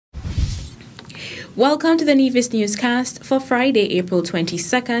Welcome to the Nevis newscast for Friday, April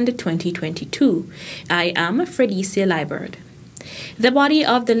 22nd, 2022. I am Fredicia Liebert. The body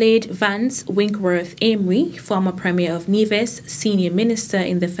of the late Vance Amory, former Premier of Nevis, Senior Minister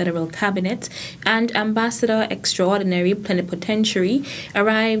in the Federal Cabinet, and Ambassador Extraordinary Plenipotentiary,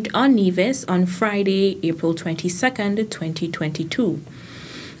 arrived on Nevis on Friday, April 22nd, 2022.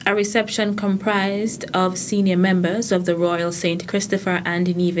 A reception comprised of senior members of the Royal St. Christopher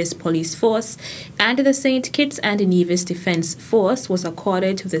and Nevis Police Force and the St. Kitts and Nevis Defence Force was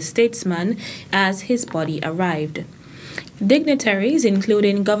accorded to the statesman as his body arrived. Dignitaries,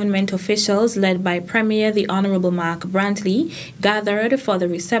 including government officials led by Premier the Honourable Mark Brantley, gathered for the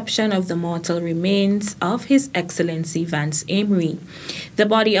reception of the mortal remains of His Excellency Vance Amory. The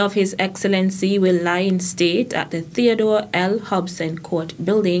body of His Excellency will lie in state at the Theodore L. Hobson Court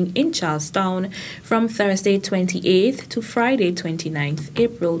Building in Charlestown from Thursday 28th to Friday 29th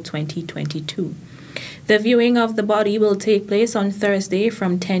April 2022. The viewing of the body will take place on Thursday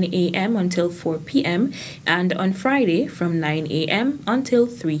from 10 a.m. until 4 p.m. and on Friday from 9 a.m. until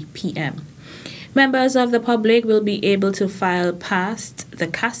 3 p.m. Members of the public will be able to file past the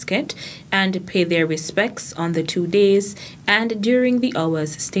casket and pay their respects on the 2 days and during the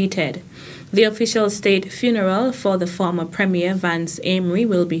hours stated. The official state funeral for the former Premier Vance Amory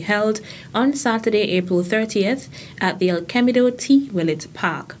will be held on Saturday, April 30th at the El Cemido T. Willett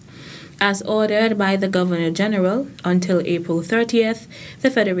Park. As ordered by the Governor-General, until April 30th, the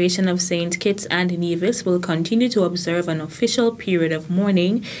Federation of St. Kitts and Nevis will continue to observe an official period of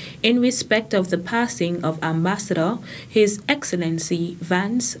mourning in respect of the passing of Ambassador His Excellency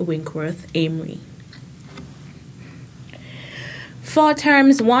Vance Amory. For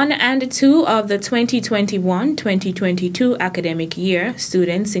terms 1 and 2 of the 2021-2022 academic year,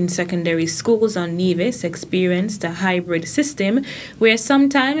 students in secondary schools on Nevis experienced a hybrid system where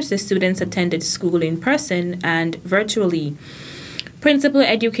sometimes the students attended school in person and virtually. Principal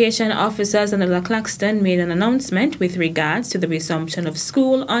Education Officers in Claxton made an announcement with regards to the resumption of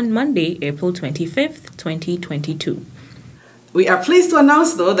school on Monday, April 25th, 2022. We are pleased to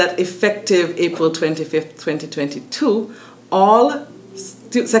announce, though, that effective April 25th, 2022, all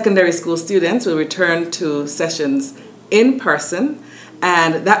secondary school students will return to sessions in person,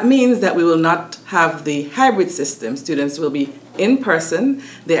 and that means that we will not have the hybrid system. Students will be in person.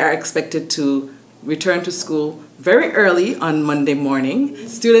 They are expected to return to school very early on Monday morning.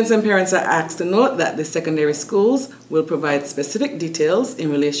 Students and parents are asked to note that the secondary schools will provide specific details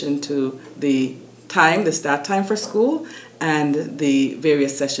in relation to the start time for school, and the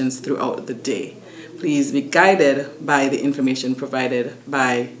various sessions throughout the day. Please be guided by the information provided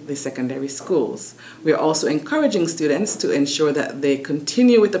by the secondary schools. We are also encouraging students to ensure that they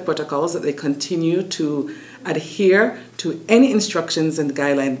continue with the protocols, that they continue to adhere to any instructions and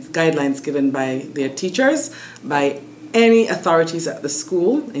guidelines given by their teachers, by any authorities at the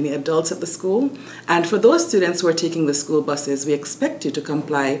school, any adults at the school. And for those students who are taking the school buses, we expect you to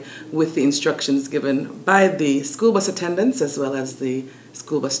comply with the instructions given by the school bus attendants as well as the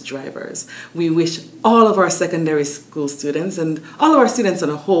school bus drivers. We wish all of our secondary school students and all of our students on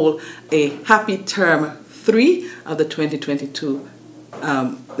a whole a happy term 3 of the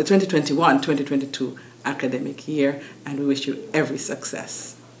 2021-2022 academic year, and we wish you every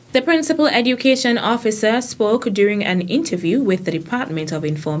success. The Principal Education Officer spoke during an interview with the Department of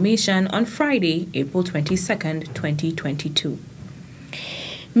Information on Friday, April 22nd, 2022.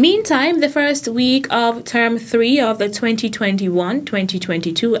 Meantime, the first week of Term 3 of the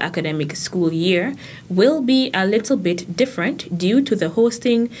 2021-2022 academic school year will be a little bit different due to the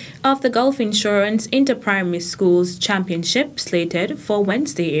hosting of the Gulf Insurance Inter-Primary Schools Championship slated for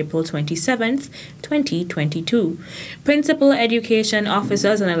Wednesday, April 27th, 2022. Principal Education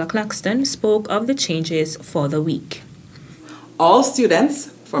Officers in Claxton spoke of the changes for the week. All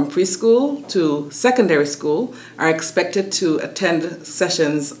students from preschool to secondary school are expected to attend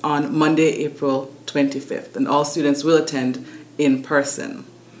sessions on Monday, April 25th, and all students will attend in person.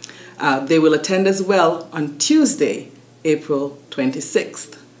 They will attend as well on Tuesday, April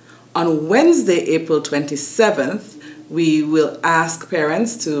 26th. On Wednesday, April 27th, we will ask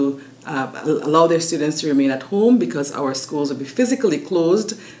parents to allow their students to remain at home because our schools will be physically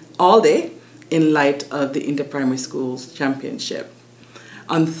closed all day in light of the Inter-Primary Schools Championship.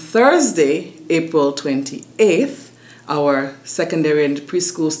 On Thursday, April 28th, our secondary and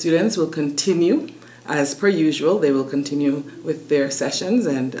preschool students will continue as per usual. They will continue with their sessions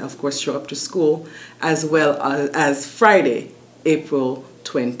and, of course, show up to school, as well as Friday, April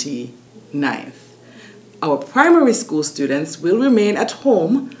 29th. Our primary school students will remain at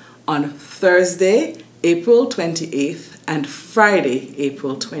home on Thursday, April 28th and Friday,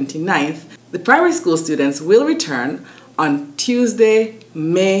 April 29th. The primary school students will return on Tuesday,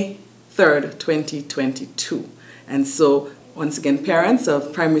 May 3rd, 2022. And so, once again, parents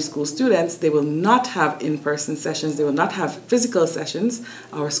of primary school students, they will not have in-person sessions, they will not have physical sessions.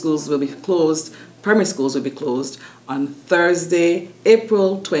 Our schools will be closed, primary schools will be closed on Thursday,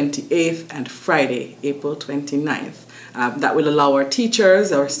 April 28th and Friday, April 29th. That will allow our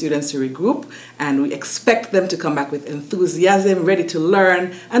teachers, our students to regroup, and we expect them to come back with enthusiasm, ready to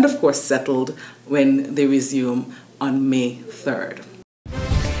learn, and of course settled when they resume on May 3rd.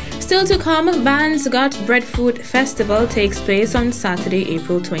 Still to come, Vance Got Breadfruit Festival takes place on Saturday,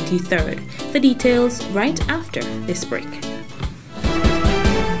 April 23rd. The details right after this break.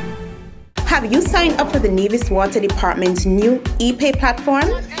 Have you signed up for the Nevis Water Department's new ePay platform?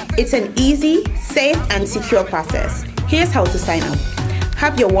 It's an easy, safe, and secure process. Here's how to sign up.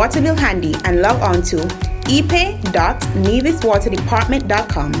 Have your water bill handy and log on to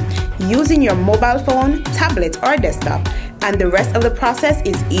epay.neviswaterdepartment.com using your mobile phone, tablet, or desktop, and the rest of the process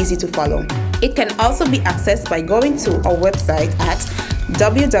is easy to follow. It can also be accessed by going to our website at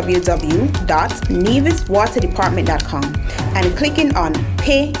www.neviswaterdepartment.com and clicking on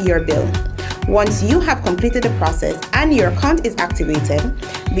Pay Your Bill. Once you have completed the process and your account is activated,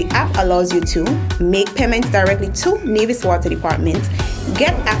 the app allows you to make payments directly to Nevis Water Department,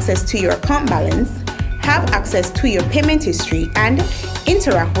 get access to your account balance, have access to your payment history, and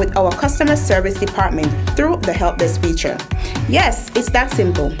interact with our customer service department through the help desk feature. Yes, it's that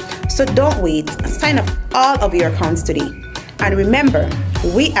simple. So don't wait. Sign up all of your accounts today. And remember,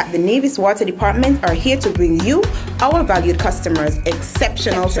 we at the Nevis Water Department are here to bring you, our valued customers,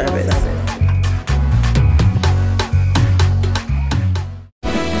 exceptional service.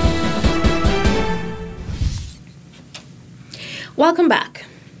 Welcome back.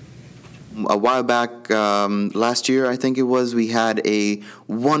 A while back, last year, I think it was, we had a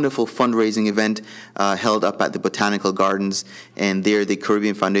wonderful fundraising event held up at the Botanical Gardens, and there the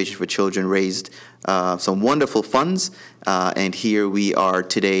Caribbean Foundation for Children raised some wonderful funds, and here we are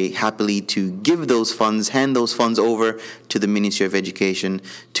today happily to give those funds, hand those funds over to the Ministry of Education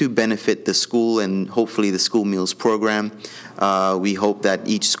to benefit the school and hopefully the school meals program. We hope that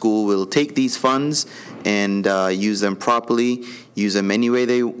each school will take these funds and use them properly, use them any way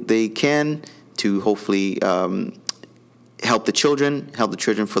they can to hopefully help the children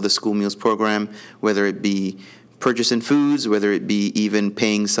for the school meals program, whether it be purchasing foods, whether it be even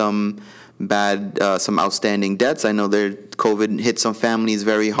paying some outstanding debts. I know COVID hit some families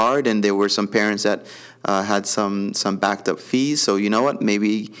very hard, and there were some parents that had some backed up fees. So you know what,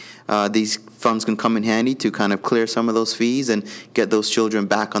 maybe these funds can come in handy to kind of clear some of those fees and get those children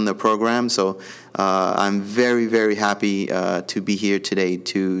back on the program. So I'm very, very happy to be here today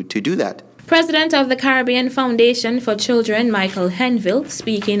to do that. President of the Caribbean Foundation for Children, Michael Henville,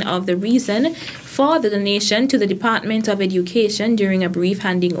 speaking of the reason for the donation to the Department of Education during a brief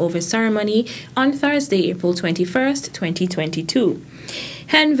handing over ceremony on Thursday, April 21st, 2022.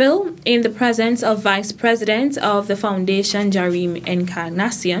 Henville, in the presence of Vice President of the Foundation, Jareem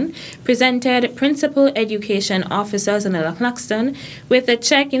Encarnacion, presented Principal Education Officers in Claxton with a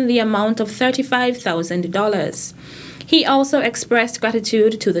check in the amount of $35,000. He also expressed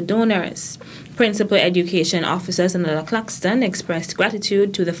gratitude to the donors. Principal Education Officers in Claxton expressed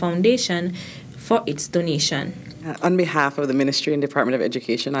gratitude to the Foundation for its donation. On behalf of the Ministry and Department of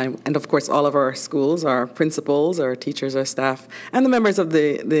Education, and of course all of our schools, our principals, our teachers, our staff, and the members of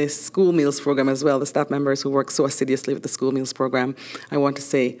the school meals program as well, the staff members who work so assiduously with the school meals program, I want to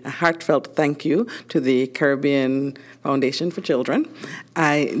say a heartfelt thank you to the Caribbean Foundation for Children.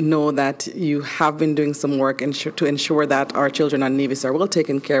 I know that you have been doing some work to ensure that our children on Nevis are well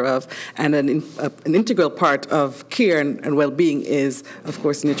taken care of, and an integral part of care and well-being is, of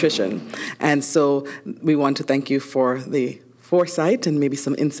course, nutrition. And so we want to thank you for the foresight and maybe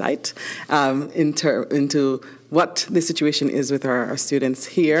some insight into what the situation is with our students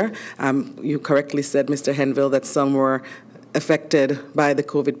here. You correctly said, Mr. Henville, that some were affected by the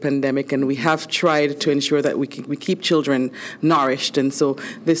COVID pandemic, and we have tried to ensure that we keep children nourished, and so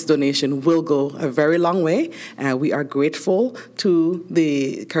this donation will go a very long way. We are grateful to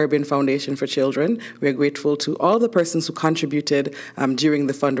the Caribbean Foundation for Children. We are grateful to all the persons who contributed during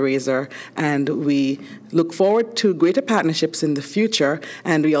the fundraiser, and we look forward to greater partnerships in the future,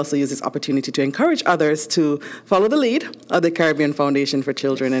 and we also use this opportunity to encourage others to follow the lead of the Caribbean Foundation for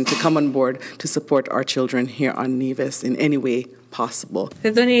Children and to come on board to support our children here on Nevis in any way possible. The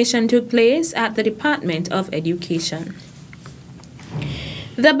donation took place at the Department of Education.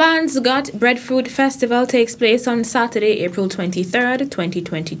 The Band's Got Breadfruit Festival takes place on Saturday, April 23rd,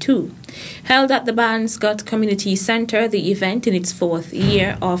 2022. Held at the Band's Got Community Center, the event in its fourth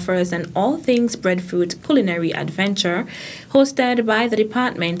year offers an all things breadfruit culinary adventure hosted by the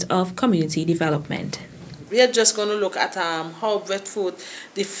Department of Community Development. We are just going to look at how breadfruit,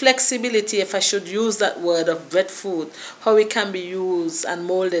 the flexibility, if I should use that word of breadfruit, how it can be used and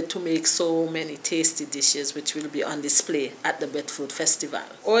molded to make so many tasty dishes which will be on display at the Breadfruit Festival.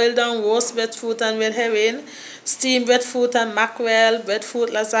 Oil down roast breadfruit and red herring, steamed breadfruit and mackerel, breadfruit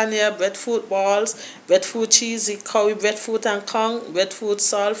lasagna, breadfruit balls, breadfruit cheesy curry, breadfruit and conch, breadfruit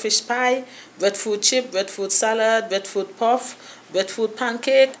saltfish pie, breadfruit chip, breadfruit salad, breadfruit puff, breadfruit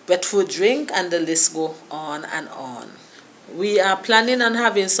pancake, breadfruit drink, and the list go on and on. We are planning on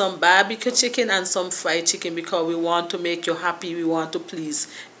having some barbecue chicken and some fried chicken because we want to make you happy. We want to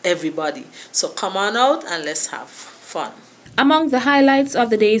please everybody. So come on out and let's have fun. Among the highlights of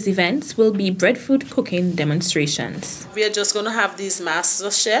the day's events will be breadfruit cooking demonstrations. We are just going to have these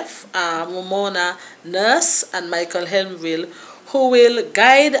master chef, Ramona Nurse and Michael Helmville, who will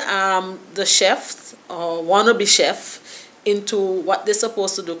guide the chef or wannabe chef into what they're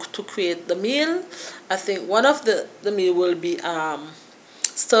supposed to do to create the meal. I think one of the meal will be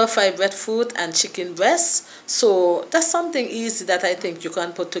stir-fried breadfruit and chicken breast. So that's something easy that I think you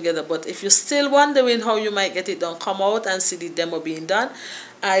can put together. But if you're still wondering how you might get it done, come out and see the demo being done.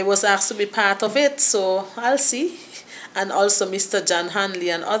 I was asked to be part of it, so I'll see. And also Mr. John Hanley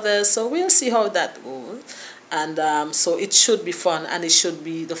and others. So we'll see how that goes. And so it should be fun, and it should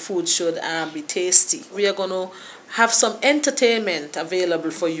be, the food should be tasty. We are going to have some entertainment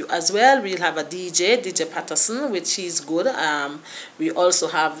available for you as well. We'll have a DJ Patterson, which is good. We also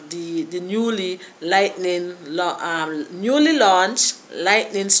have the newly launched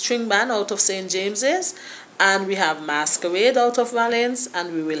Lightning String Band out of St. James's. And we have Masquerade out of Valence,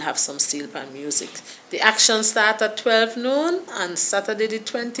 and we will have some steel pan music. The action starts at 12 noon on Saturday the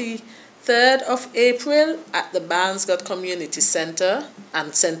 23rd of April at the Band's Got Community Center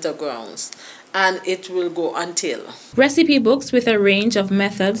and Center Grounds. And it will go until. Recipe books with a range of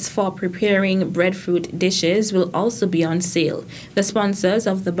methods for preparing breadfruit dishes will also be on sale. The sponsors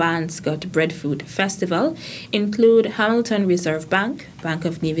of the Band's Got Breadfruit Festival include Hamilton Reserve Bank, Bank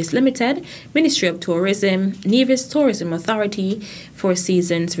of Nevis Limited, Ministry of Tourism, Nevis Tourism Authority, Four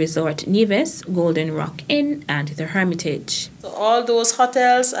Seasons Resort Nevis, Golden Rock Inn, and the Hermitage. So all those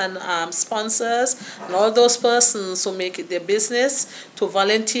hotels and sponsors and all those persons who make it their business to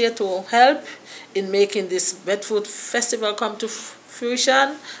volunteer to help in making this Breadfruit Festival come to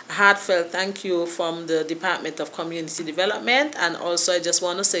fruition, a heartfelt thank you from the Department of Community Development. And also I just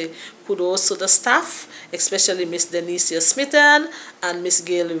want to say kudos to the staff, especially Miss Denicia Smithon and Miss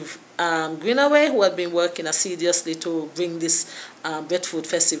Gail Greenaway, who have been working assiduously to bring this Breadfruit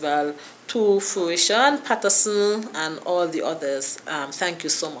Festival to fruition, Patterson and all the others. Thank you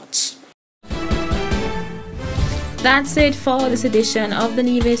so much. That's it for this edition of the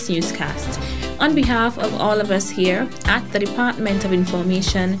Nevis Newscast. On behalf of all of us here at the Department of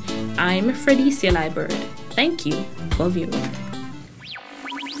Information, I'm Fredicia Liebert. Thank you for viewing.